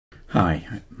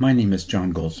Hi, my name is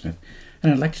John Goldsmith,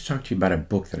 and I'd like to talk to you about a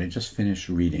book that I just finished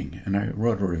reading, and I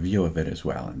wrote a review of it as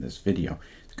well in this video.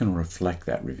 It's going to reflect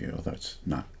that review, although it's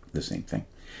not the same thing.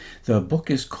 The book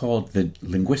is called The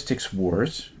Linguistics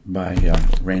Wars by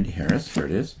Randy Harris. Here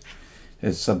it is.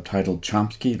 It's subtitled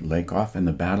Chomsky, Lakoff, and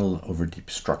the Battle Over Deep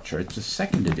Structure. It's the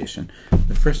second edition.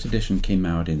 The first edition came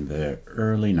out in the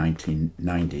early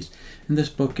 1990s, and this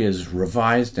book is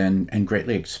revised and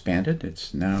greatly expanded.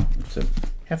 It's a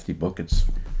hefty book. It's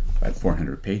about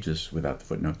 400 pages without the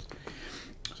footnotes.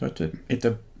 So it's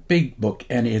a big book,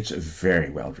 and it's very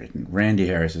well written. Randy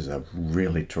Harris is a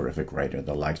really terrific writer,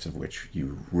 the likes of which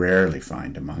you rarely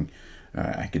find among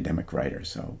academic writers.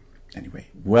 So anyway,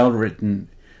 well written,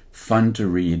 fun to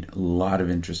read, a lot of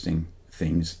interesting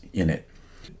things in it.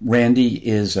 Randy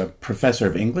is a professor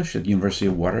of English at the University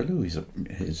of Waterloo.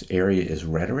 His area is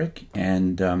rhetoric,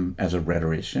 and as a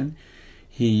rhetorician,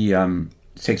 he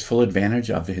takes full advantage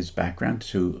of his background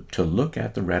to look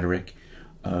at the rhetoric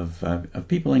of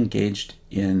people engaged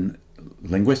in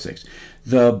linguistics.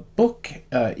 The book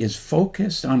is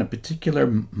focused on a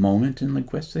particular moment in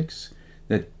linguistics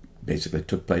that basically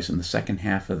took place in the second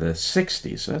half of the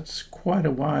 60s. So that's quite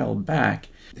a while back.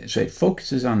 So it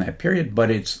focuses on that period, but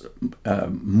it's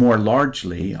more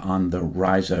largely on the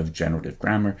rise of generative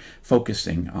grammar,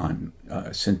 focusing on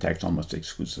syntax almost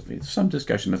exclusively. Some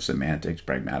discussion of semantics,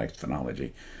 pragmatics,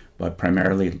 phonology, but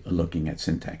primarily looking at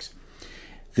syntax.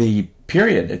 The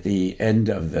period at the end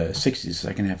of the 60s,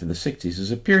 second half of the 60s,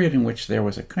 is a period in which there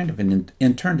was a kind of an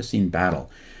internecine battle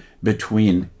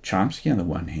between Chomsky on the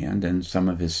one hand and some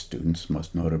of his students,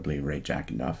 most notably Ray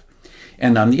Jackendoff,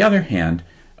 and on the other hand,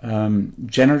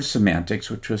 generative semantics,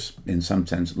 which was in some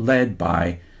sense led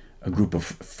by a group of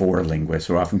four linguists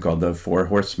who are often called the four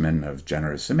horsemen of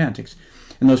generative semantics.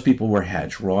 And those people were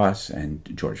Hadge Ross and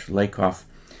George Lakoff,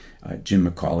 Jim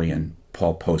McCauley, and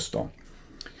Paul Postal.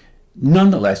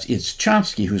 Nonetheless, it's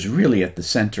Chomsky who's really at the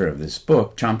center of this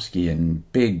book, Chomsky in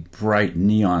big, bright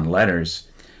neon letters.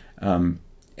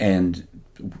 And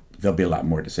there'll be a lot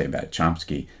more to say about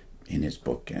Chomsky in his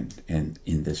book and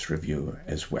in this review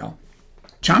as well.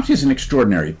 Chomsky is an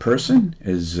extraordinary person,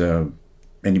 as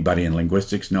anybody in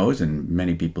linguistics knows, and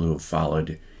many people who have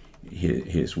followed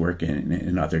his work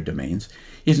in other domains.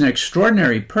 He's an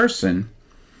extraordinary person,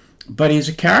 but he's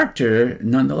a character,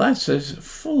 nonetheless, is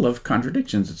full of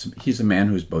contradictions. He's a man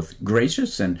who's both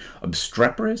gracious and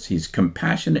obstreperous. He's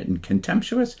compassionate and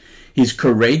contemptuous. He's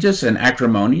courageous and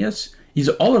acrimonious. He's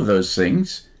all of those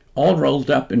things, all rolled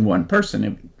up in one person.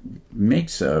 It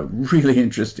makes a really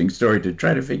interesting story to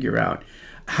try to figure out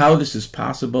how this is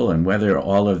possible and whether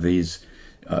all of these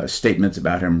statements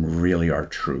about him really are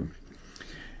true.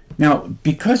 Now,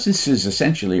 because this is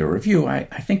essentially a review, I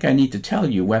think I need to tell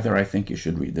you whether I think you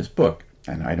should read this book.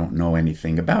 And I don't know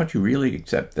anything about you really,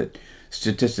 except that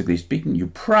statistically speaking, you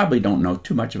probably don't know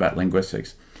too much about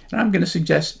linguistics. And I'm going to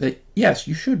suggest that, yes,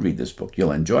 you should read this book.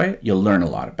 You'll enjoy it. You'll learn a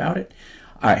lot about it.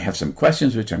 I have some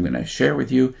questions which I'm going to share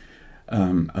with you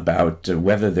about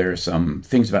whether there are some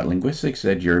things about linguistics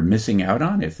that you're missing out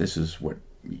on if this is what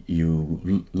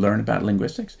you learn about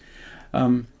linguistics.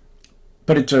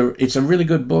 But it's a really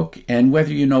good book, and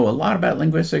whether you know a lot about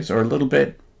linguistics or a little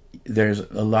bit, there's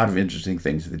a lot of interesting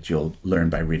things that you'll learn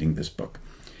by reading this book.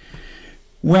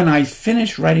 When I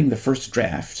finished writing the first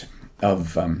draft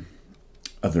of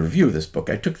the review of this book,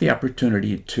 I took the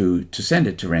opportunity to send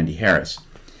it to Randy Harris.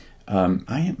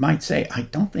 I might say I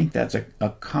don't think that's a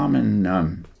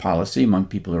common policy among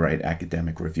people who write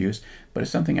academic reviews, but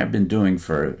it's something I've been doing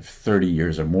for 30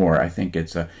 years or more. I think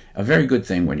it's a very good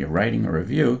thing when you're writing a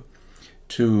review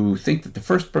to think that the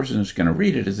first person who's going to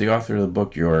read it is the author of the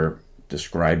book you're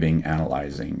describing,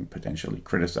 analyzing, potentially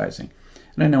criticizing.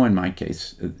 And I know in my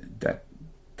case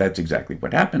that's exactly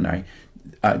what happened.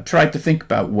 I tried to think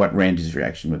about what Randy's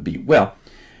reaction would be. Well,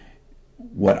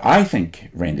 what I think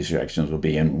Randy's reactions will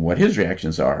be and what his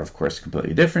reactions are, of course,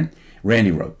 completely different.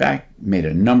 Randy wrote back, made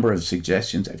a number of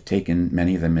suggestions. I've taken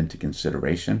many of them into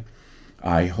consideration.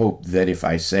 I hope that if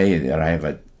I say that I have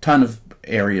a ton of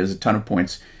areas, a ton of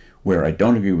points where I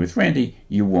don't agree with Randy,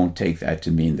 you won't take that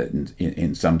to mean that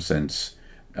in some sense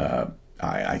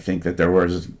I think that there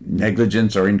was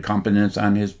negligence or incompetence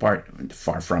on his part.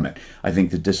 Far from it. I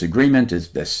think the disagreement is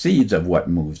the seeds of what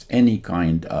moves any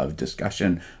kind of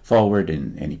discussion forward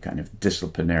in any kind of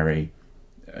disciplinary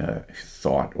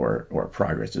thought or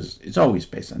progress. It's always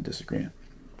based on disagreement.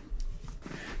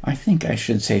 I think I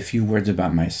should say a few words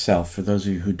about myself. For those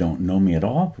of you who don't know me at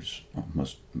all, which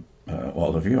almost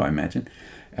all of you, I imagine,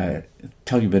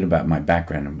 tell you a bit about my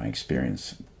background and my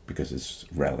experience because it's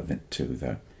relevant to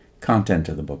the content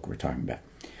of the book we're talking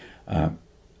about.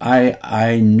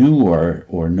 I knew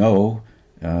or know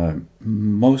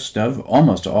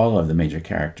almost all of the major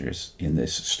characters in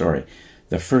this story.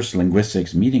 The first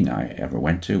linguistics meeting I ever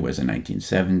went to was in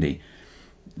 1970.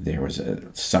 There was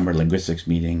a summer linguistics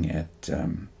meeting at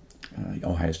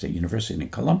Ohio State University in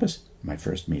Columbus, my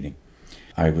first meeting.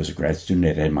 I was a grad student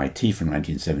at MIT from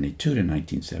 1972 to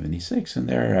 1976, and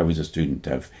there I was a student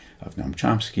of Noam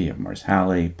Chomsky, of Morris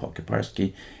Halle, Paul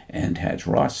Kiparsky, and Hadge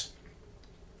Ross.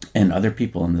 And other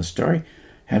people in the story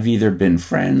have either been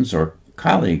friends or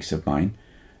colleagues of mine,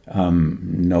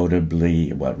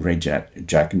 notably, Ray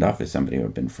Jackendoff is somebody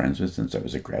I've been friends with since I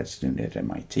was a grad student at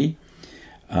MIT.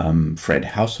 Fred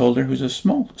Householder, who's a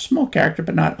small character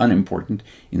but not unimportant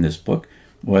in this book,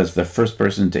 was the first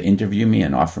person to interview me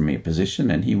and offer me a position,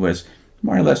 and he was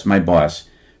more or less my boss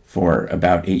for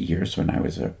about 8 years when I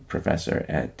was a professor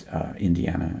at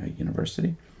Indiana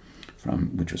University,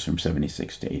 which was from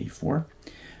 76 to 84.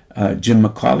 Jim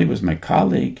McCauley was my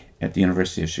colleague at the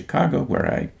University of Chicago,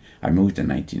 where I moved in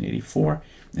 1984,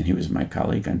 and he was my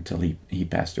colleague until he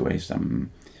passed away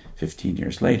some 15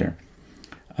 years later.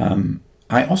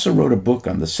 I also wrote a book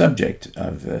on the subject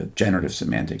of generative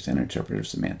semantics and interpretive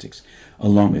semantics,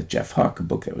 along with Jeff Huck, a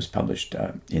book that was published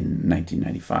in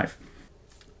 1995.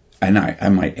 And I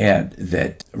might add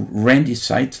that Randy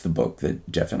cites the book that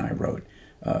Jeff and I wrote,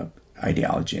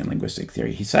 Ideology and Linguistic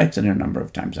Theory. He cites it a number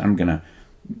of times. I'm going to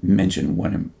mention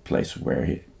one place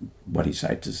where what he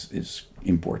cites is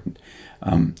important.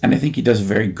 And I think he does a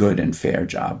very good and fair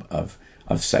job of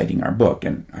citing our book.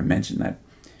 And I mention that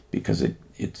because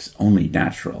it's only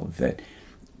natural that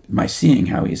my seeing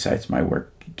how he cites my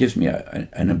work gives me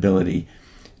an ability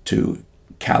to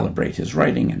calibrate his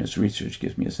writing, and his research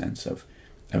gives me a sense of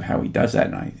how he does that,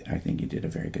 and I think he did a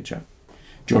very good job.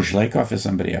 George Lakoff is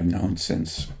somebody I've known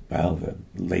since, the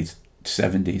late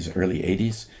 70s, early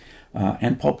 80s.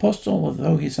 And Paul Postal,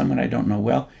 although he's someone I don't know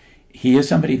well, he is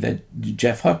somebody that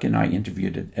Jeff Huck and I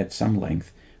interviewed at some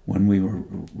length when we were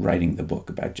writing the book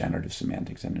about generative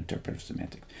semantics and interpretive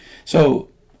semantics. So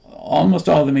almost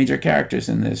all the major characters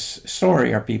in this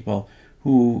story are people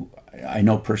who I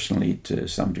know personally to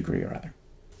some degree or other.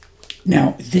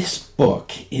 Now, this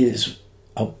book is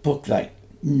a book like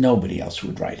nobody else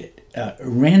would write it.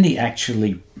 Randy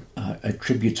actually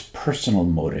attributes personal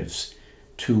motives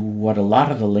to what a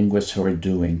lot of the linguists who are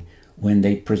doing when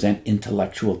they present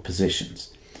intellectual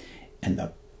positions. And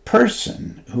the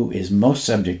person who is most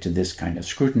subject to this kind of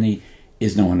scrutiny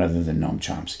is no one other than Noam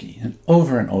Chomsky. And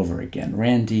over again,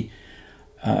 Randy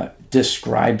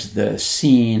describes the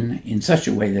scene in such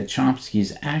a way that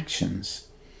Chomsky's actions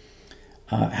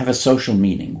have a social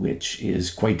meaning, which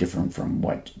is quite different from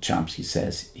what Chomsky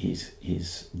says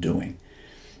he's doing.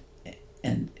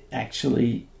 And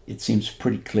actually, it seems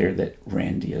pretty clear that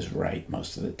Randy is right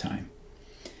most of the time.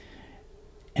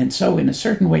 And so, in a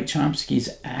certain way,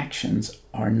 Chomsky's actions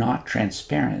are not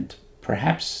transparent,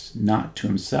 perhaps not to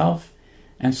himself,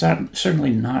 and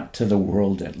certainly not to the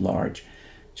world at large.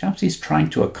 Chomsky's trying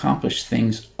to accomplish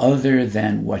things other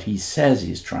than what he says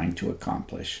he's trying to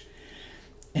accomplish.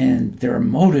 And there are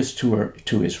motives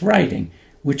to his writing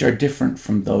which are different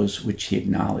from those which he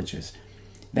acknowledges.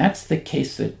 That's the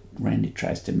case that Randy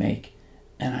tries to make,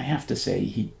 and I have to say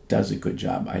he does a good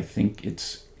job. I think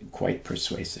it's quite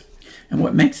persuasive. And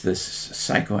what makes this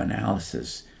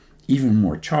psychoanalysis even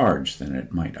more charged than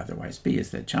it might otherwise be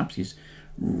is that Chomsky's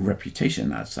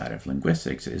reputation outside of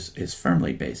linguistics is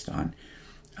firmly based on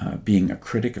being a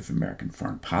critic of American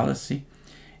foreign policy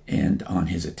and on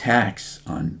his attacks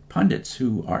on pundits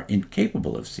who are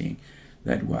incapable of seeing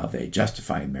that while they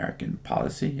justify American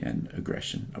policy and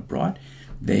aggression abroad,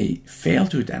 they fail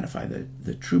to identify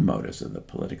the true motives of the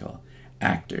political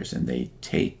actors, and they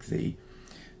take the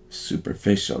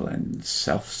superficial and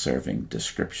self-serving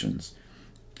descriptions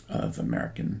of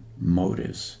American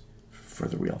motives for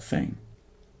the real thing.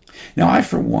 Now, I,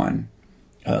 for one,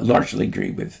 largely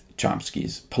agree with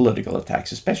Chomsky's political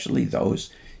attacks, especially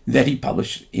those that he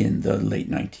published in the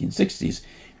late 1960s,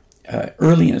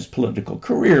 early in his political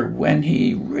career, when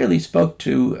he really spoke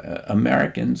to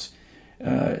Americans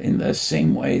in the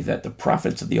same way that the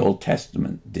prophets of the Old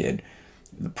Testament did.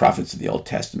 The prophets of the Old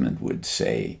Testament would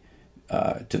say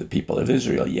to the people of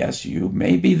Israel, yes, you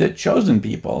may be the chosen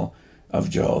people of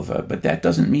Jehovah, but that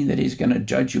doesn't mean that he's going to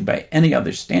judge you by any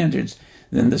other standards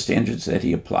than the standards that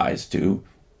he applies to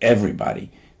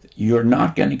everybody. You're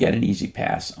not going to get an easy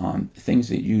pass on things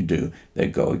that you do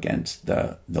that go against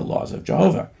the laws of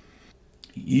Jehovah.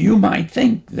 You might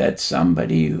think that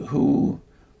somebody who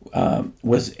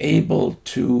was able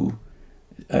to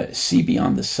see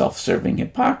beyond the self-serving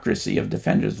hypocrisy of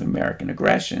defenders of American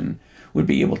aggression would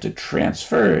be able to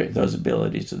transfer those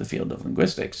abilities to the field of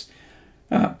linguistics.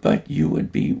 But you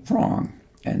would be wrong.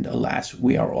 And alas,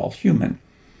 we are all human.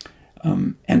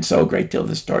 And so a great deal of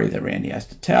the story that Randy has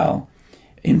to tell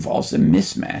involves a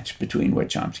mismatch between what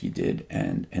Chomsky did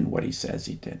and what he says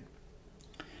he did.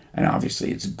 And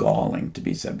obviously it's galling to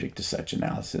be subject to such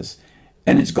analysis.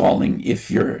 And it's galling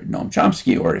if you're Noam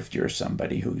Chomsky or if you're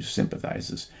somebody who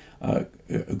sympathizes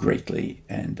greatly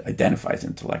and identifies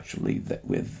intellectually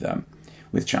with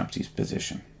Chomsky's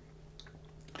position.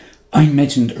 I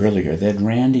mentioned earlier that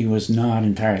Randy was not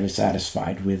entirely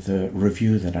satisfied with the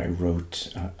review that I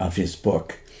wrote of his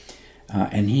book.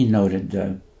 And he noted,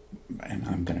 and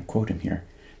I'm going to quote him here,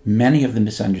 "Many of the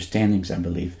misunderstandings, I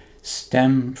believe,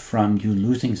 stem from you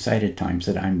losing sight at times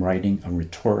that I'm writing a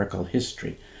rhetorical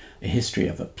history, a history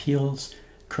of appeals,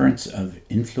 currents of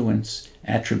influence,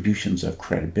 attributions of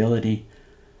credibility,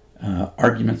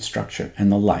 argument structure, and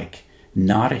the like,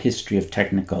 not a history of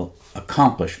technical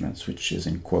accomplishments," which is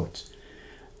in quotes,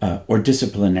 or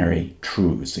disciplinary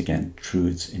truths. Again,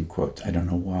 truths in quotes. I don't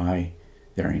know why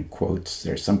they're in quotes.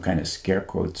 There's some kind of scare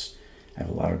quotes. I have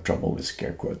a lot of trouble with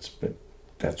scare quotes, but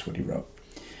that's what he wrote.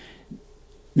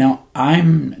 Now,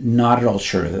 I'm not at all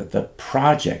sure that the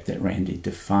project that Randy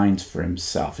defines for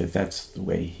himself, if that's the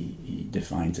way he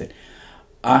defines it,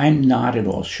 I'm not at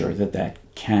all sure that that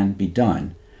can be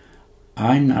done.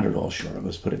 I'm not at all sure,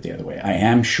 let's put it the other way, I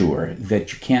am sure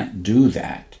that you can't do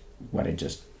that, what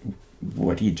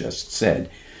he just said,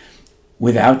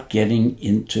 without getting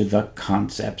into the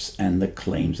concepts and the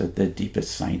claims at the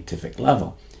deepest scientific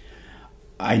level.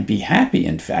 I'd be happy,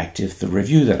 in fact, if the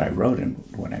review that I wrote and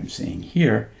what I'm saying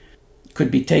here could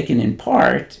be taken in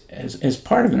part as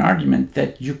part of an argument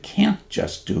that you can't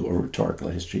just do a rhetorical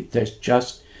history. There's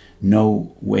just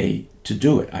no way to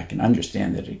do it. I can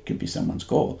understand that it could be someone's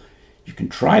goal. You can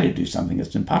try to do something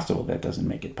that's impossible. That doesn't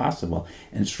make it possible.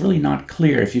 And it's really not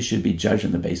clear if you should be judged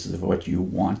on the basis of what you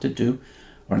want to do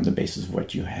or on the basis of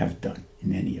what you have done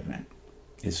in any event.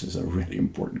 This is a really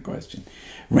important question.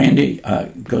 Randy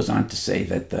goes on to say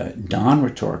that the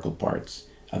non-rhetorical parts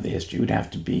of the history would have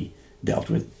to be dealt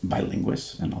with by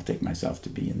linguists, and I'll take myself to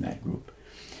be in that group.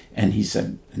 And he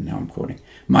said, and now I'm quoting,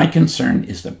 "My concern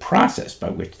is the process by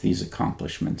which these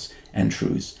accomplishments and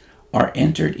truths are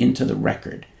entered into the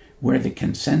record, where the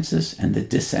consensus and the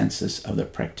dissensus of the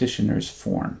practitioners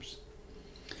forms.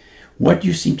 What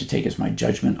you seem to take as my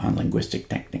judgment on linguistic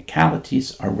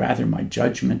technicalities are rather my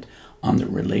judgment on the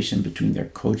relation between their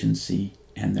cogency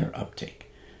and their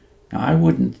uptake." Now, I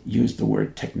wouldn't use the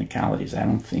word technicalities. I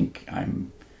don't think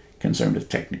I'm concerned with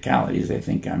technicalities. I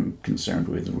think I'm concerned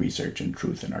with research and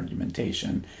truth and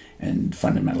argumentation and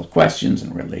fundamental questions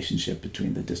and relationship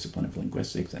between the discipline of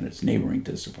linguistics and its neighboring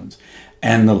disciplines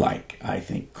and the like. I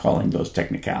think calling those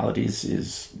technicalities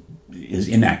is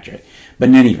inaccurate. But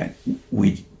in any event,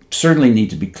 we certainly need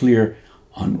to be clear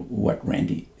on what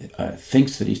Randy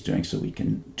thinks that he's doing so we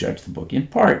can judge the book in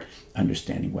part,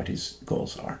 understanding what his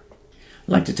goals are.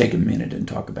 I'd like to take a minute and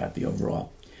talk about the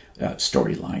overall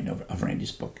storyline of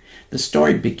Randy's book. The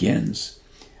story begins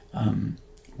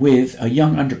with a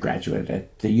young undergraduate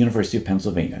at the University of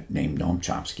Pennsylvania named Noam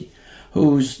Chomsky,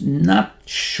 who's not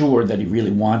sure that he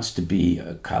really wants to be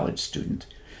a college student.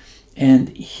 And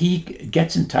he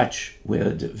gets in touch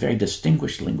with a very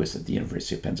distinguished linguist at the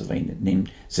University of Pennsylvania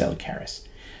named Zelig Harris.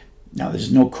 Now,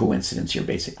 there's no coincidence here,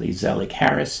 basically. Zelig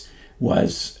Harris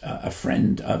was a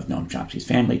friend of Noam Chomsky's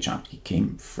family. Chomsky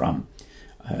came from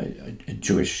a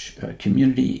Jewish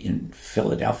community in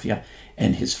Philadelphia,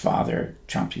 and his father,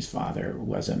 Chomsky's father,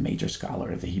 was a major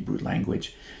scholar of the Hebrew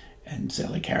language, and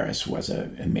Zelig Harris was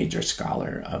a major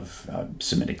scholar of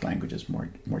Semitic languages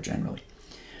more generally.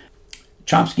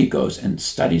 Chomsky goes and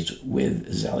studies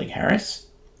with Zelig Harris,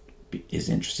 is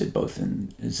interested both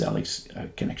in Zelig's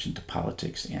connection to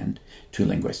politics and to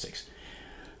linguistics.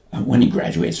 When he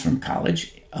graduates from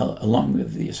college, along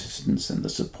with the assistance and the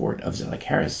support of Zelig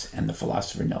Harris and the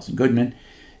philosopher Nelson Goodman,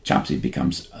 Chomsky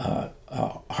becomes a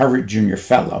Harvard Junior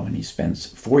Fellow, and he spends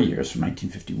 4 years from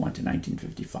 1951 to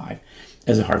 1955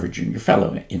 as a Harvard Junior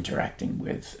Fellow, interacting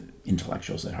with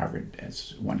intellectuals at Harvard,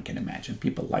 as one can imagine,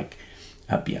 people like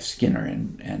B.F. Skinner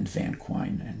and Van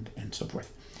Quine and so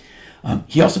forth.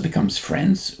 He also becomes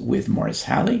friends with Morris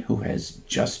Halle, who has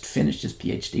just finished his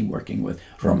PhD working with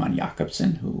Roman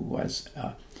Jakobson, who was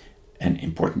an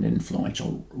important and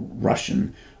influential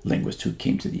Russian linguist who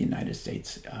came to the United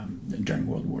States during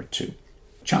World War II.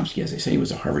 Chomsky, as I say,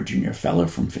 was a Harvard Junior Fellow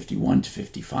from 51 to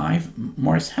 55.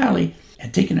 Morris Halle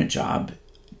had taken a job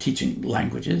teaching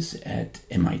languages at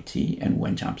MIT, and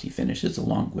when Chomsky finishes,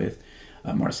 along with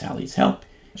Morris Halle's help,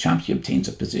 Chomsky obtains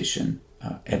a position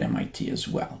at MIT as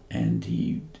well, and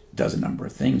he does a number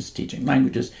of things, teaching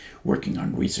languages, working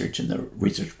on research in the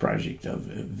research project of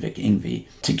Vic Ingvey.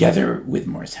 Together with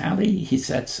Morris Halley, he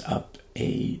sets up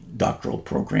a doctoral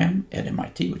program at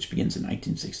MIT, which begins in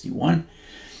 1961,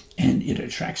 and it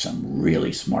attracts some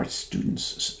really smart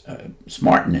students,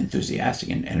 smart and enthusiastic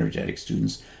and energetic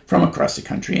students from across the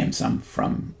country and some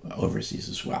from overseas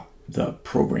as well. The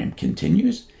program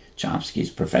continues. Chomsky's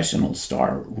professional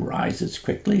star rises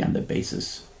quickly on the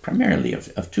basis primarily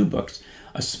of two books,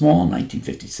 a small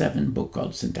 1957 book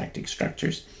called Syntactic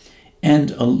Structures,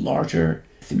 and a larger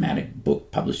thematic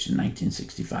book published in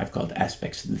 1965 called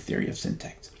Aspects of the Theory of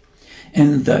Syntax.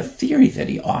 And the theory that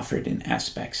he offered in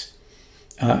Aspects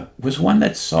was one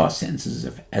that saw sentences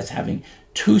as having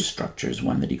two structures,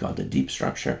 one that he called a deep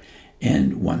structure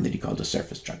and one that he called a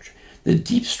surface structure. The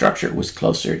deep structure was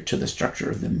closer to the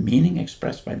structure of the meaning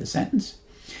expressed by the sentence,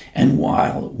 and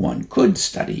while one could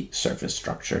study surface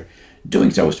structure,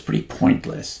 doing so was pretty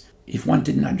pointless if one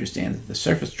didn't understand that the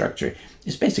surface structure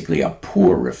is basically a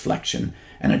poor reflection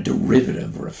and a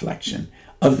derivative reflection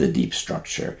of the deep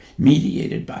structure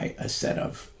mediated by a set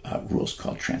of rules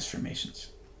called transformations.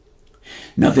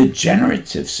 Now, the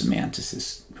generative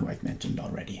semanticists, who I've mentioned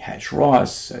already, Hatch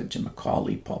Ross, Jim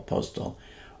Macaulay, Paul Postal,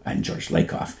 and George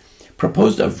Lakoff,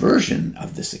 proposed a version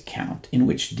of this account in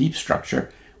which deep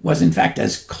structure was in fact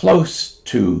as close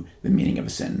to the meaning of a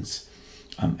sentence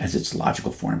as its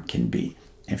logical form can be.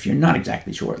 And if you're not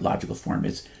exactly sure what logical form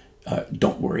is,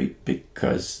 don't worry,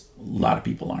 because a lot of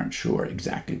people aren't sure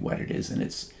exactly what it is, and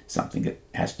it's something that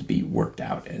has to be worked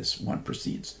out as one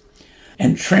proceeds.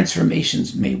 And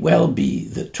transformations may well be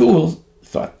the tool,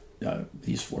 thought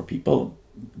these four people,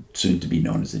 soon to be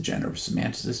known as the generative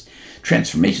semanticists.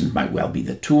 Transformations might well be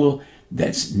the tool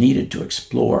that's needed to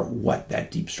explore what that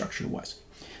deep structure was.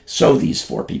 So these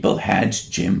four people, Hadge,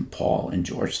 Jim, Paul, and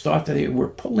George, thought that they were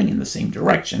pulling in the same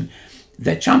direction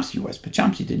that Chomsky was, but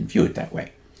Chomsky didn't view it that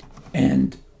way.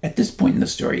 And at this point in the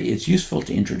story, it's useful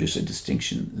to introduce a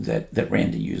distinction that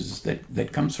Randy uses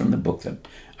that comes from the book that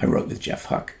I wrote with Jeff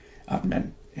Huck,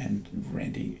 and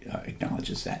Randy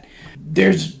acknowledges that.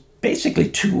 There's basically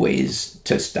two ways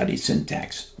to study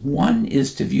syntax. One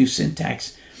is to view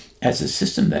syntax as a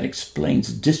system that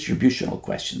explains distributional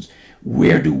questions.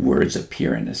 Where do words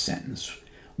appear in a sentence?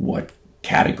 What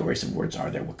categories of words are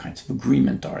there? What kinds of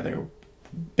agreement are there?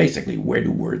 Basically, where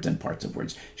do words and parts of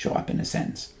words show up in a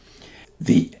sentence?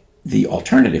 The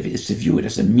alternative is to view it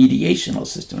as a mediational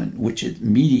system in which it's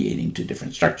mediating to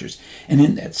different structures. And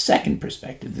in that second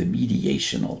perspective, the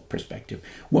mediational perspective,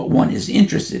 what one is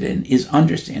interested in is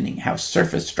understanding how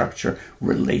surface structure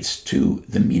relates to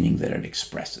the meaning that it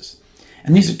expresses.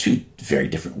 And these are two very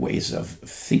different ways of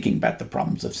thinking about the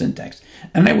problems of syntax.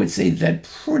 And I would say that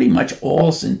pretty much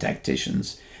all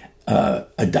syntacticians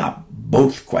adopt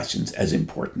both questions as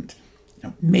important.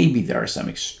 Now, maybe there are some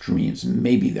extremes.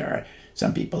 Maybe there are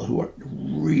some people who are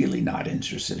really not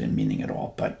interested in meaning at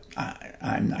all, but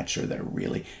I'm not sure there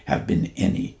really have been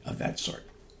any of that sort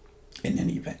in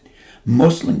any event.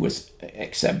 Most linguists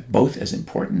accept both as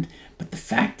important, but the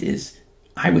fact is,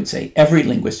 I would say every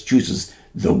linguist chooses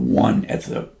the one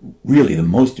as really the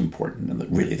most important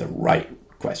and really the right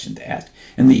question to ask,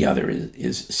 and the other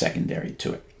is secondary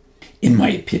to it. In my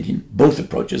opinion, both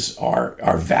approaches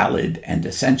are valid and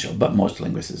essential, but most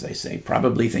linguists, as I say,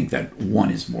 probably think that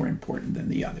one is more important than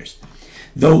the others.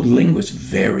 Though linguists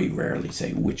very rarely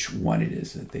say which one it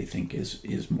is that they think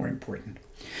is more important.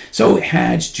 So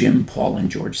Hadge, Jim, Paul, and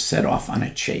George set off on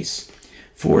a chase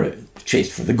for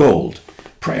the gold,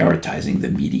 prioritizing the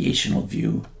mediational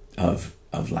view of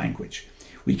language.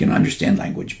 We can understand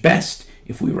language best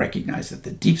if we recognize that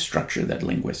the deep structure that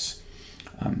linguists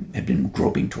have been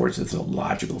groping towards is the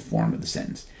logical form of the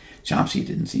sentence. Chomsky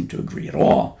didn't seem to agree at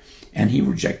all, and he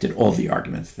rejected all the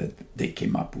arguments that they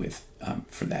came up with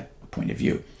for that point of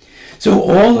view. So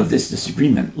all of this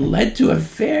disagreement led to a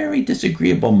very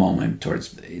disagreeable moment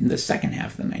in the second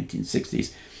half of the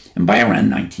 1960s, and by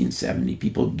around 1970,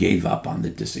 people gave up on the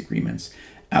disagreements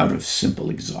out of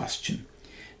simple exhaustion.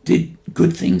 Did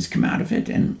good things come out of it,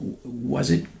 and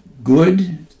was it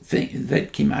good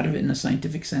that came out of it in a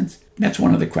scientific sense? That's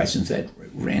one of the questions that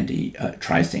Randy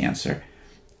tries to answer,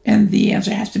 and the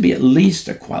answer has to be at least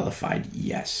a qualified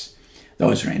yes. Though,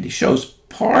 as Randy shows,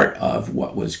 part of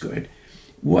what was good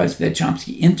was that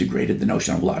Chomsky integrated the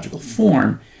notion of logical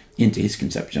form into his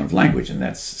conception of language, and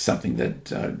that's something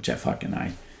that Jeff Huck and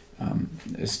I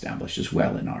established as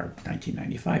well in our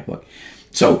 1995 book.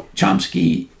 So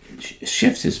Chomsky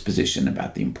shifts his position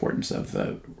about the importance of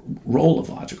the role of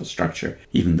logical structure,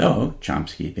 even though,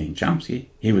 Chomsky being Chomsky,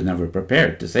 he was never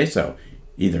prepared to say so,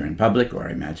 either in public or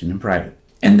I imagine in private.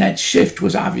 And that shift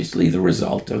was obviously the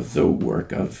result of the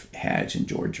work of Hadge and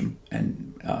George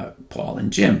and Paul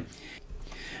and Jim.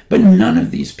 But none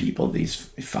of these people, these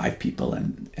 5 people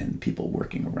and people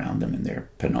working around them in their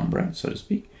penumbra, so to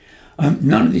speak,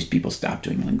 none of these people stopped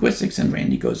doing linguistics, and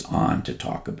Randy goes on to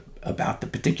talk about the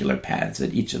particular paths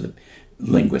that each of the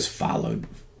linguists followed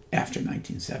after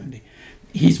 1970.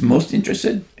 He's most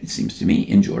interested, it seems to me,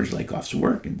 in George Lakoff's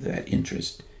work, and that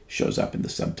interest shows up in the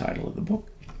subtitle of the book.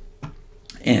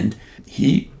 And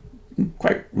he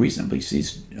quite reasonably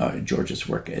sees George's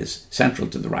work as central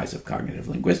to the rise of cognitive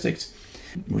linguistics,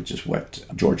 which is what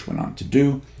George went on to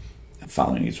do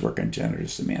following his work on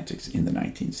generative semantics in the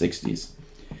 1960s.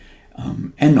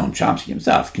 And Noam Chomsky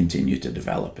himself continued to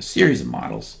develop a series of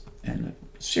models and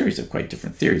a series of quite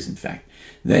different theories, in fact,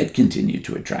 that continue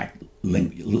to attract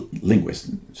linguists,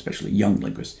 especially young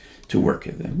linguists, to work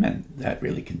with them. And that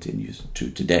really continues to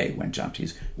today when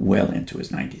Chomsky's well into his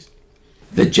 90s.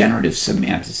 The generative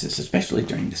semanticists, especially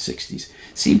during the 60s,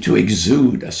 seemed to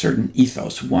exude a certain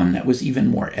ethos, one that was even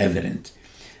more evident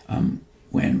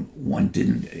when one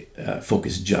didn't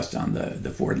focus just on the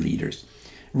 4 leaders.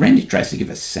 Randy tries to give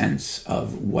a sense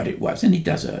of what it was, and he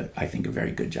does, I think, a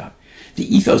very good job.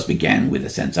 The ethos began with a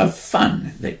sense of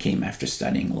fun that came after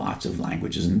studying lots of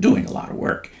languages and doing a lot of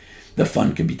work. The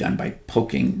fun could be done by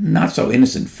poking not so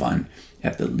innocent fun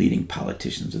at the leading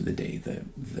politicians of the day,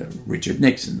 the Richard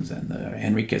Nixons and the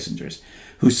Henry Kissingers,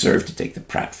 who served to take the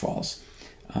pratfalls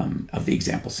of the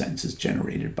example sentences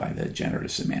generated by the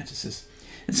generative semanticists.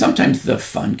 And sometimes the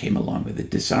fun came along with a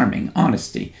disarming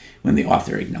honesty when the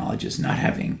author acknowledges not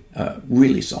having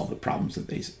really solved the problems that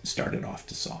they started off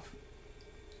to solve.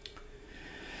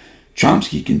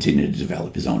 Chomsky continued to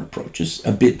develop his own approaches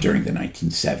a bit during the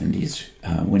 1970s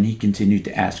when he continued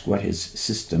to ask what his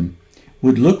system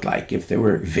would look like if there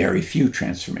were very few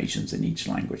transformations in each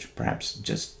language, perhaps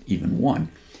just even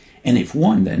one. And if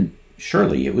one, then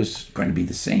surely it was going to be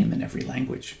the same in every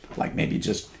language, like maybe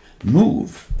just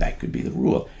move. That could be the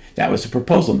rule. That was a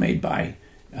proposal made in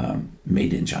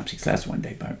Chomsky's class one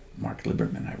day by Mark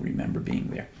Liberman. I remember being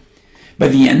there. By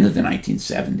the end of the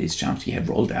 1970s, Chomsky had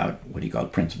rolled out what he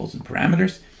called principles and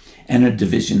parameters, and a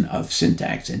division of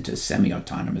syntax into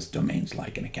semi-autonomous domains,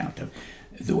 like an account of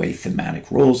the way thematic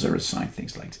roles are assigned,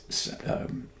 things like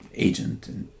agent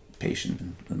and patient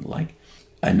and the like,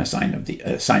 an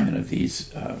assignment of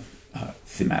these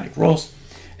thematic roles,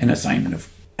 an assignment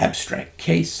of abstract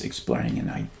case, exploring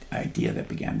an idea that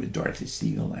began with Dorothy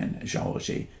Siegel and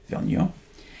Jean-Roger Vergniaud,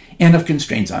 and of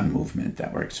constraints on movement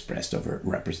that were expressed over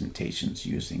representations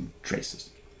using traces.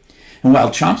 And while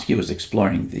Chomsky was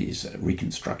exploring these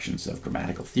reconstructions of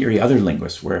grammatical theory, other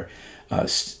linguists were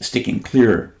sticking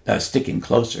closer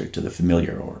to the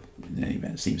familiar, or in any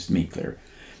event, it seems to me clear,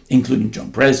 including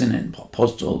Joan Brezin and Paul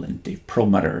Postel and Dave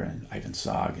Perlmutter and Ivan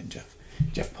Sog and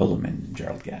Jeff Pullum and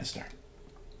Gerald Gazdar.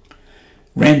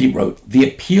 Randy wrote, the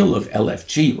appeal of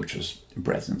LFG, which was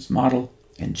Brezin's model,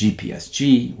 and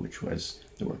GPSG, which was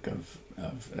the work of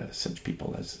such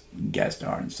people as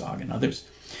Gazdar and Sog and others,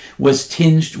 was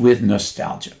tinged with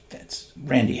nostalgia. That's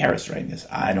Randy Harris writing this.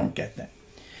 I don't get that.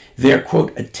 Their,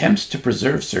 quote, attempts to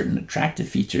preserve certain attractive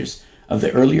features of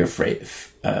the earlier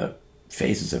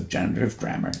phases of generative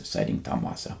grammar, citing Tom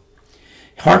Wassau,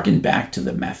 harken back to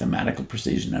the mathematical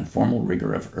precision and formal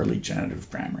rigor of early generative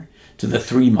grammar, to the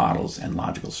 3 models and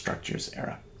logical structures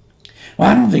era. Well,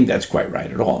 I don't think that's quite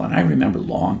right at all, and I remember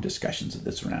long discussions of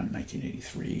this around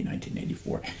 1983,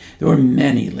 1984. There were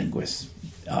many linguists.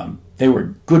 They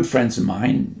were good friends of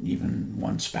mine, even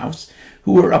one spouse,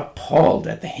 who were appalled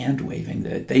at the hand-waving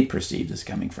that they perceived as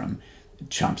coming from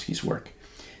Chomsky's work.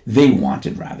 They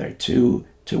wanted, rather, to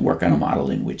work on a model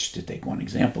in which, to take one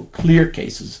example, clear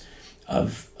cases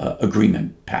of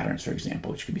agreement patterns, for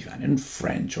example, which could be found in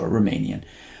French or Romanian,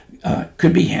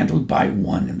 could be handled by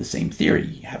one and the same theory.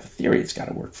 You have a theory, it's got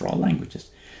to work for all languages.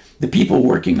 The people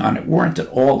working on it weren't at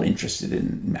all interested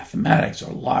in mathematics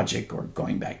or logic or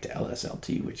going back to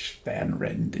LSLT, which they hadn't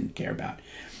read and didn't care about.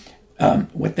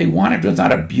 What they wanted was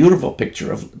not a beautiful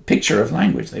picture of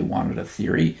language. They wanted a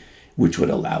theory which would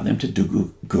allow them to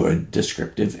do good,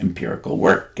 descriptive, empirical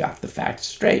work, got the facts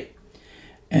straight.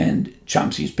 And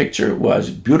Chomsky's picture was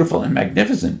beautiful and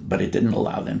magnificent, but it didn't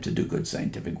allow them to do good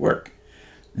scientific work.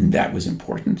 And that was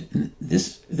important. And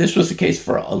this was the case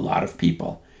for a lot of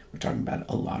people. We're talking about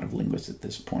a lot of linguists at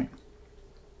this point.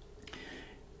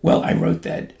 Well, I wrote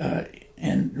that,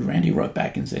 and Randy wrote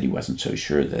back and said he wasn't so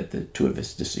sure that the two of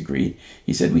us disagreed.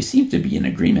 He said, we seem to be in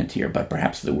agreement here, but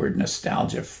perhaps the word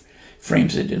nostalgia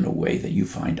frames it in a way that you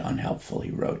find unhelpful,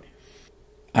 he wrote.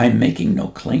 I'm making no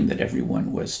claim that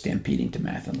everyone was stampeding to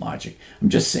math and logic. I'm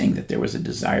just saying that there was a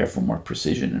desire for more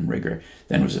precision and rigor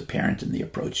than was apparent in the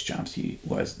approach Chomsky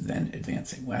was then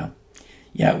advancing. Well,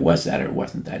 yeah, it was that or it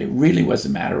wasn't that. It really was a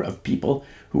matter of people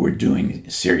who were doing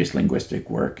serious linguistic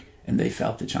work, and they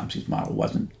felt that Chomsky's model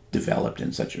wasn't developed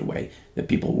in such a way that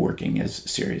people working as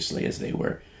seriously as they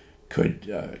were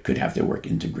could have their work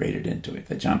integrated into it.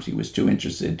 That Chomsky was too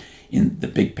interested in the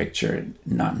big picture,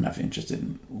 not enough interested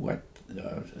in what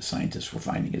scientists were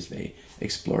finding as they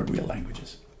explored real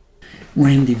languages.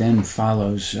 Randy then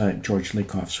follows George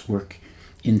Lakoff's work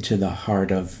into the heart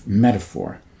of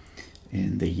metaphor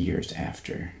in the years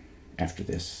after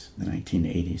this, the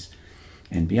 1980s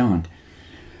and beyond.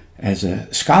 As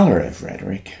a scholar of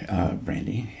rhetoric,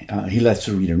 Randy, he lets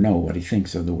the reader know what he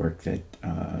thinks of the work that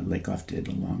Lakoff did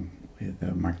along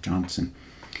with Mark Johnson.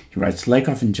 He writes,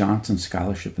 Lakoff and Johnson's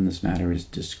scholarship in this matter is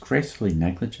disgracefully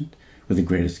negligent, with the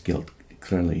greatest guilt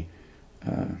clearly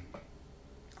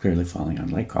falling on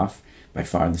Lakoff, by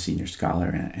far the senior scholar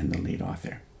and the lead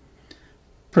author.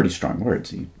 Pretty strong words.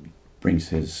 He brings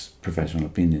his professional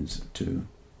opinions to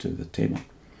the table.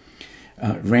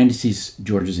 Randy sees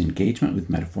George's engagement with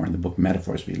metaphor in the book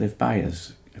Metaphors We Live By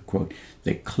as, quote,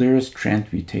 the clearest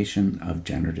transmutation of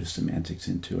generative semantics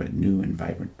into a new and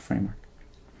vibrant framework.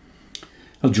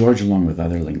 Well, George, along with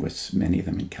other linguists, many of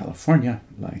them in California,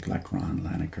 like Lacron,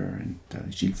 Lanneker, and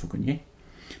Gilles Fauconnier,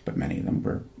 but many of them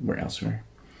were elsewhere.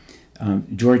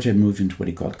 George had moved into what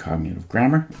he called cognitive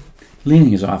grammar,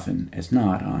 leaning as often as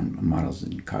not on models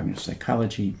in cognitive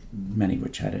psychology, many of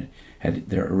which had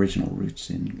their original roots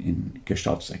in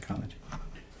Gestalt psychology.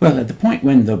 Well, at the point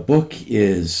when the book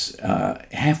is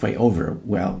halfway over,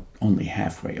 well, only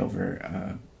halfway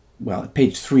over, at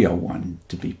page 301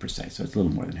 to be precise, so it's a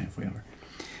little more than halfway over,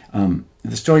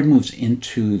 the story moves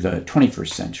into the 21st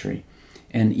century,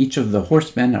 and each of the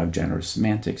horsemen of generative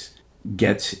semantics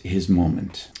gets his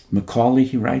moment. Macaulay,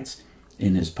 he writes,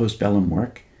 in his postbellum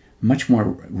work, much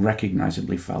more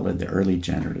recognizably followed the early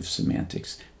generative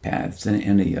semantics paths than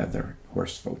any other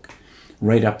horsefolk,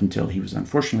 right up until he was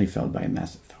unfortunately felled by a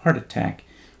massive heart attack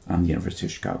on the University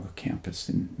of Chicago campus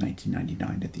in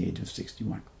 1999 at the age of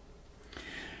 61.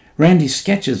 Randy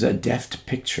sketches a deft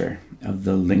picture of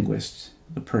the linguist,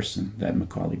 the person that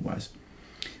Macaulay was,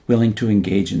 willing to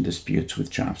engage in disputes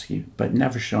with Chomsky, but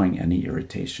never showing any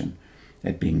irritation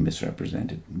at being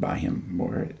misrepresented by him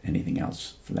or anything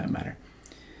else for that matter.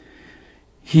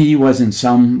 He was in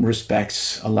some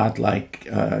respects a lot like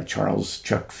Charles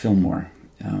Chuck Fillmore.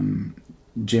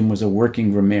 Jim was a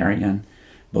working grammarian,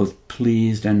 both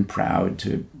pleased and proud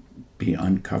to be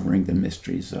uncovering the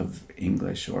mysteries of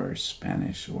English or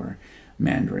Spanish or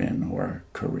Mandarin or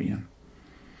Korean.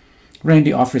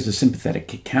 Randy offers a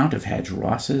sympathetic account of Hadge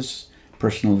Ross's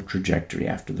personal trajectory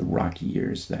after the rocky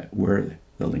years that were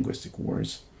the Linguistic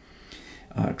Wars.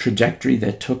 A trajectory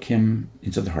that took him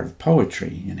into the heart of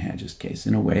poetry, in Hadge's case,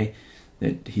 in a way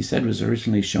that he said was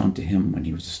originally shown to him when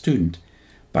he was a student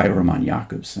by Roman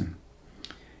Jakobson.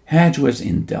 Hadge was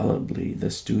indelibly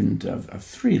the student of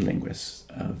three linguists,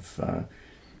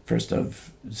 first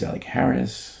of Zelig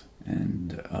Harris,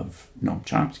 and of Noam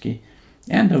Chomsky,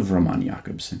 and of Roman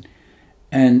Jakobson.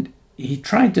 And he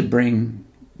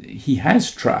has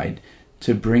tried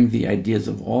to bring the ideas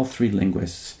of all three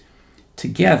linguists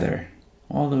together,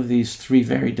 all of these three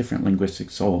very different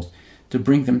linguistic souls, to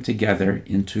bring them together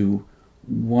into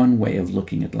one way of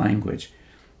looking at language.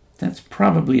 That's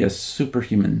probably a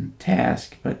superhuman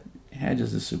task, but Hadge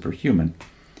is a superhuman,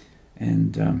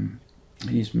 and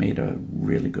he's made a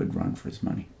really good run for his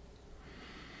money.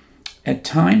 At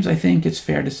times, I think it's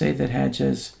fair to say that Hadge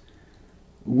has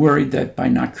worried that by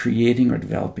not creating or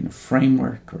developing a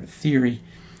framework or a theory,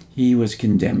 he was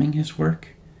condemning his work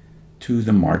to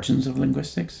the margins of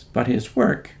linguistics, but his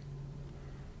work,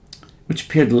 which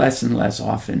appeared less and less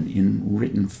often in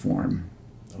written form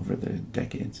over the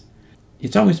decades,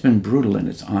 it's always been brutal in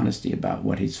its honesty about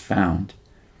what he's found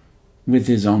with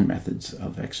his own methods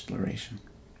of exploration.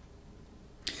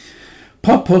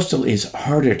 Paul Postal is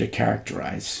harder to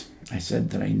characterize. I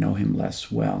said that I know him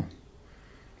less well.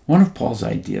 One of Paul's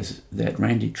ideas that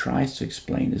Randy tries to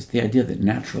explain is the idea that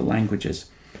natural languages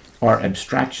are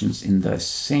abstractions in the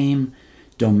same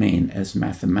domain as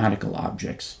mathematical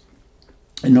objects,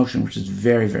 a notion which is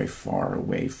very, very far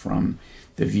away from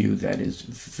the view that is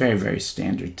very, very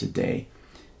standard today,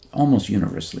 almost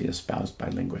universally espoused by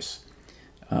linguists,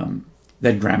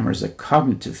 that grammar is a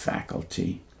cognitive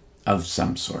faculty of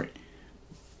some sort.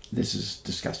 This is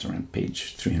discussed around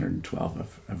page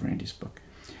 312 of Randy's book.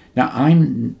 Now,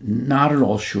 I'm not at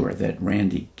all sure that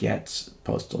Randy gets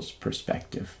Postal's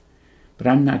perspective, but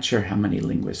I'm not sure how many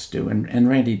linguists do, and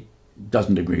Randy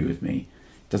doesn't agree with me,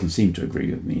 doesn't seem to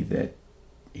agree with me, that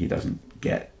he doesn't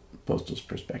get Postal's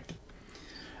perspective.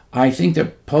 I think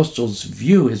that Postal's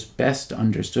view is best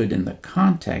understood in the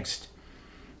context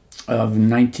of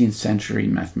 19th century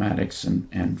mathematics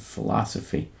and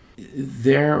philosophy.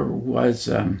 There was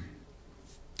a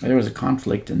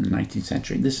conflict in the 19th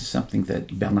century. This is something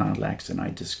that Bernard Lax and I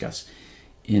discuss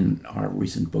in our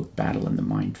recent book, Battle in the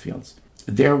Minefields.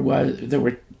 There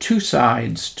were two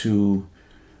sides to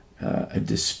a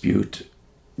dispute,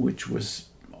 which was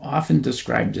often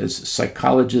described as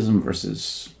psychologism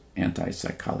versus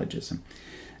anti-psychologism.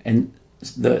 And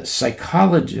the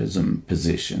psychologism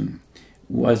position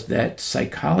was that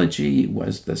psychology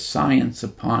was the science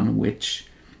upon which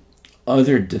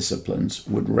other disciplines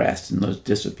would rest, and those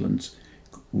disciplines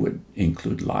would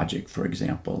include logic, for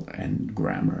example, and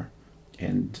grammar,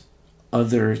 and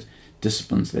other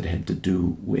disciplines that had to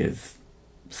do with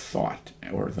thought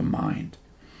or the mind.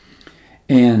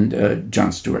 And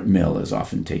John Stuart Mill is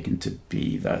often taken to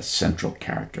be the central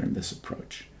character in this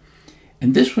approach.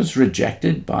 And this was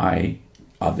rejected by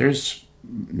others,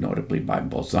 notably by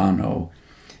Bolzano.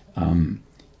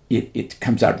 It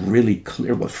comes out really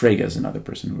clear. Well, Frege is another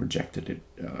person who rejected it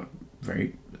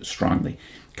very strongly.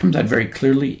 It comes out very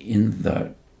clearly in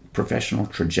the professional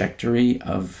trajectory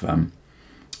of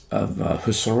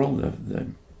Husserl,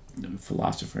 the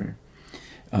philosopher,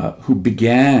 who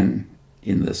began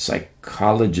in the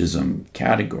psychologism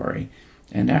category,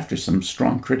 and after some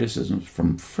strong criticisms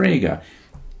from Frege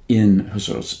in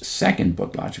Husserl's second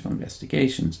book, Logical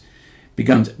Investigations,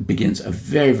 begins a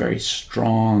very, very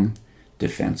strong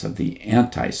defense of the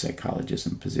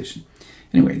anti-psychologism position.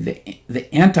 Anyway,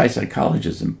 the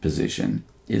anti-psychologism position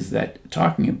is that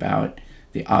talking about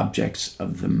the objects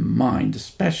of the mind,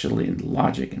 especially in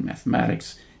logic and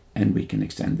mathematics, and we can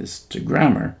extend this to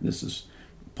grammar, this is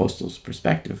Postal's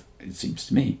perspective, it seems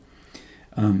to me,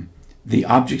 the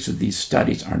objects of these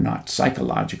studies are not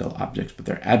psychological objects, but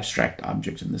they're abstract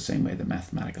objects in the same way the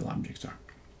mathematical objects are.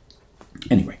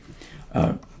 Anyway,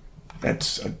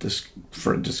 that's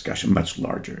for a discussion, much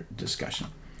larger discussion.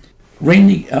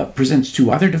 Raney presents two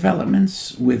other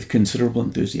developments with considerable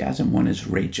enthusiasm. One is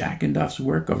Ray Jackendoff's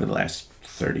work over the last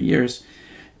 30 years,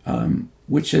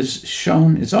 which is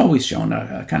always shown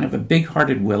a kind of a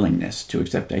big-hearted willingness to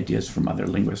accept ideas from other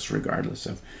linguists, regardless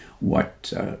of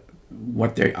what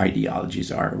their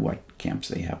ideologies are, or what camps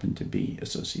they happen to be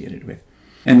associated with.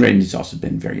 And Raney's also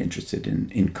been very interested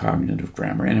in cognitive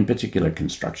grammar, and in particular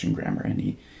construction grammar,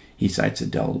 and he cites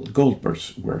Adele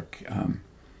Goldberg's work,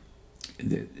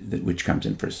 which comes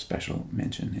in for a special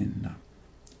mention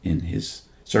in his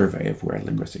survey of where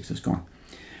linguistics is going.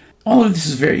 All of this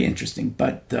is very interesting,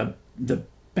 but the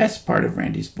best part of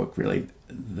Randy's book, really,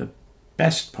 the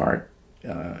best part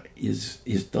is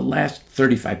the last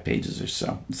 35 pages or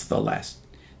so. It's the last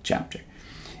chapter.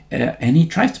 And he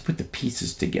tries to put the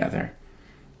pieces together,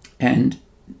 and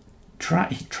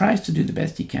he tries to do the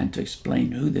best he can to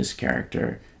explain who this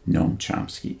character, Noam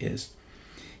Chomsky, is.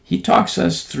 He talks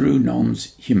us through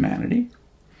Noam's humanity,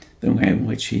 the way in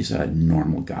which he's a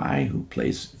normal guy who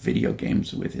plays video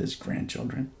games with his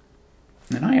grandchildren.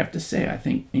 And I have to say, I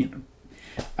think,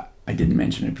 I didn't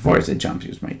mention it before. I said Chomsky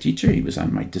was my teacher. He was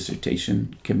on my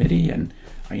dissertation committee, and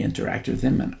I interacted with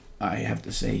him. And I have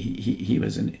to say, he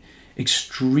was an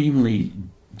extremely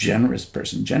generous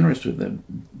person, generous with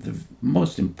the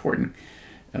most important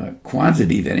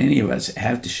quantity that any of us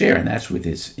have to share, and that's with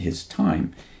his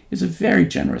time. He's a very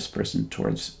generous person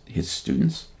towards his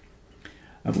students,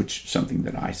 of which something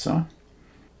that I saw.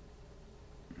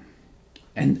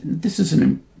 And this is an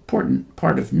important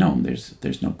part of Noam.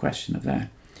 There's no question of that.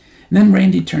 And then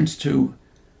Randy turns to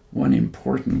one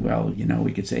important,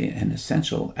 we could say an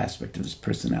essential aspect of his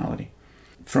personality,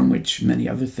 from which many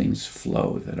other things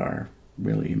flow that are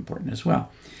really important as well.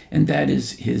 And that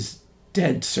is his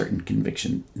dead certain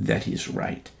conviction that he's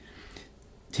right.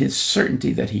 His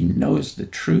certainty that he knows the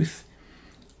truth.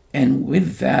 And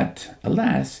with that,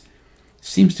 alas,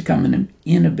 seems to come an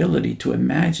inability to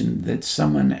imagine that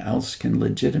someone else can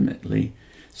legitimately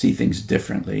see things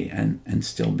differently and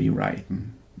still be right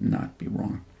and not be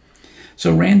wrong.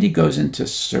 So Randy goes into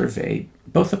survey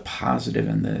both the positive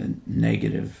and the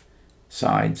negative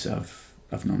sides of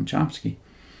Noam Chomsky.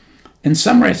 And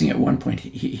summarizing at one point,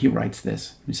 he writes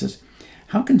this. He says,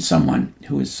 "How can someone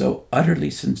who is so utterly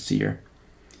sincere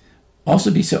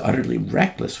also be so utterly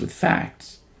reckless with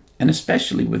facts, and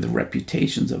especially with the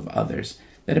reputations of others,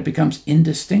 that it becomes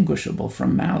indistinguishable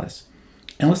from malice?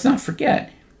 And let's not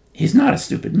forget, he's not a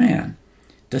stupid man.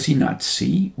 Does he not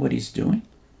see what he's doing?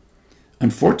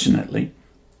 Unfortunately,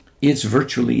 it's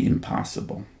virtually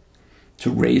impossible to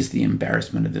raise the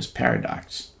embarrassment of this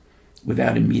paradox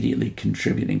without immediately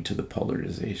contributing to the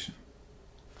polarization.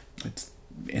 That's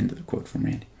the end of the quote from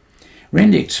Randy.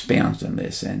 Randy expounds on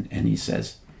this, and he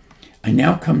says, I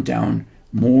now come down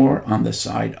more on the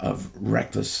side of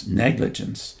reckless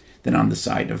negligence than on the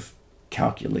side of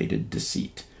calculated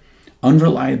deceit.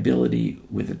 Unreliability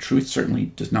with the truth certainly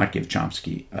does not give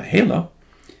Chomsky a halo,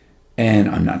 and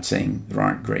I'm not saying there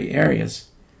aren't gray areas,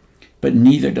 but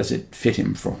neither does it fit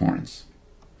him for horns.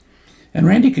 And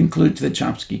Randy concludes that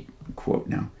Chomsky, quote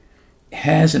now,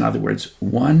 has, in other words,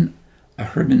 one, a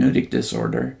hermeneutic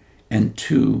disorder, and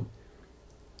two,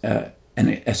 an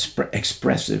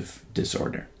expressive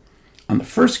disorder. On the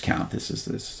first count, this is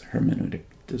this hermeneutic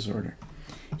disorder,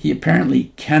 he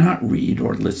apparently cannot read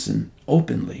or listen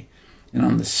openly. And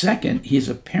on the second, he is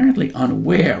apparently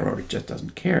unaware, or just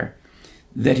doesn't care,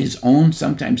 that his own,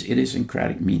 sometimes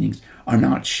idiosyncratic meanings are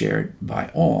not shared by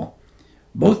all.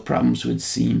 Both problems would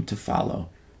seem to follow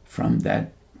from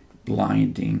that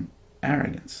blinding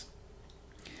arrogance.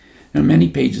 Now, many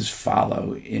pages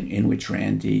follow in which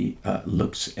Randy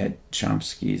looks at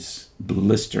Chomsky's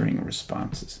blistering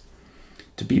responses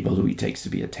to people who he takes to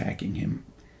be attacking him,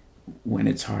 when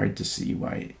it's hard to see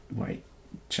why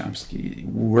Chomsky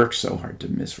works so hard to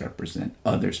misrepresent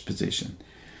others'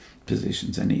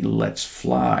 positions, and he lets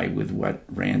fly with what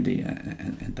Randy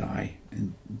and I,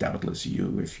 and doubtless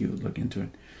you, if you look into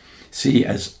it, see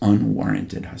as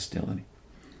unwarranted hostility.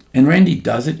 And Randy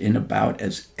does it in about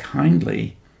as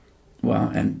kindly,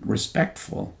 and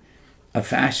respectful a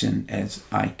fashion as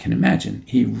I can imagine.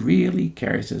 He really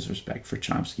carries his respect for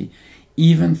Chomsky,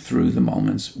 even through the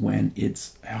moments when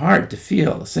it's hard to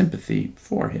feel sympathy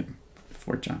for him,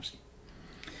 for Chomsky.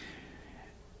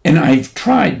 And I've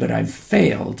tried, but I've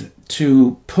failed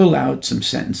to pull out some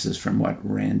sentences from what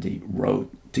Randy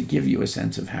wrote to give you a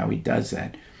sense of how he does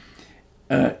that.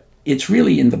 It's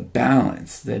really in the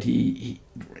balance that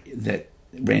that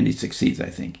Randy succeeds, I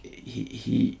think.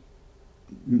 He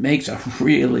makes a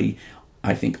really,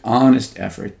 I think, honest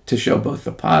effort to show both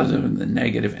the positive and the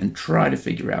negative and try to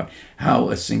figure out how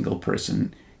a single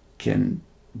person can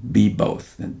be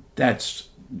both. And that's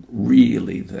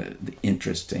really the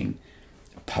interesting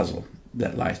puzzle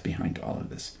that lies behind all of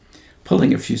this.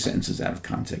 Pulling a few sentences out of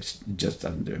context just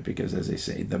doesn't do it, because, as I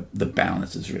say, the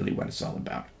balance is really what it's all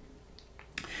about.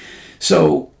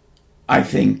 So I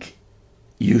think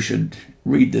you should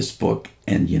read this book,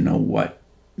 and you know what?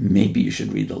 Maybe you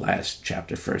should read the last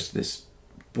chapter first, this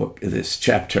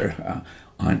chapter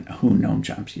on who Noam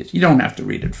Chomsky is. You don't have to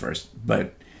read it first,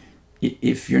 but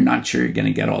if you're not sure you're going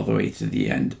to get all the way to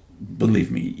the end, believe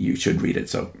me, you should read it.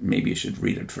 So maybe you should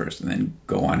read it first and then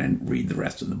go on and read the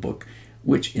rest of the book,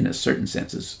 which in a certain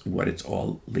sense is what it's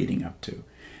all leading up to.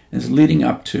 And it's leading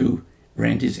up to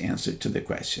Randy's answer to the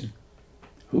question,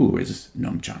 who is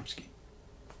Noam Chomsky?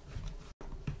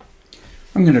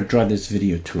 I'm going to draw this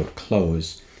video to a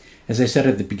close. As I said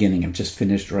at the beginning, I've just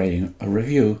finished writing a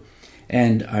review,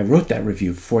 and I wrote that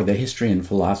review for the History and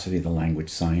Philosophy of the Language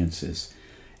Sciences.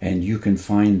 And you can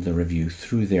find the review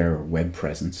through their web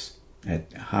presence at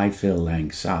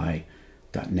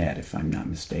hiphillangsi.net, if I'm not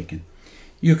mistaken.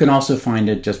 You can also find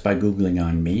it just by Googling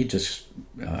on me. Just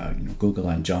Google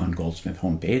on John Goldsmith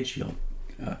homepage. It'll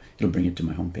bring you to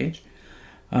my homepage.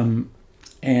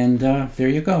 And there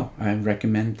you go. I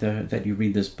recommend that you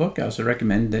read this book. I also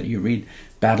recommend that you read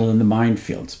Battle in the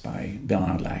Minefields by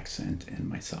Bernard Lax and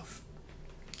myself.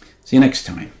 See you next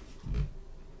time.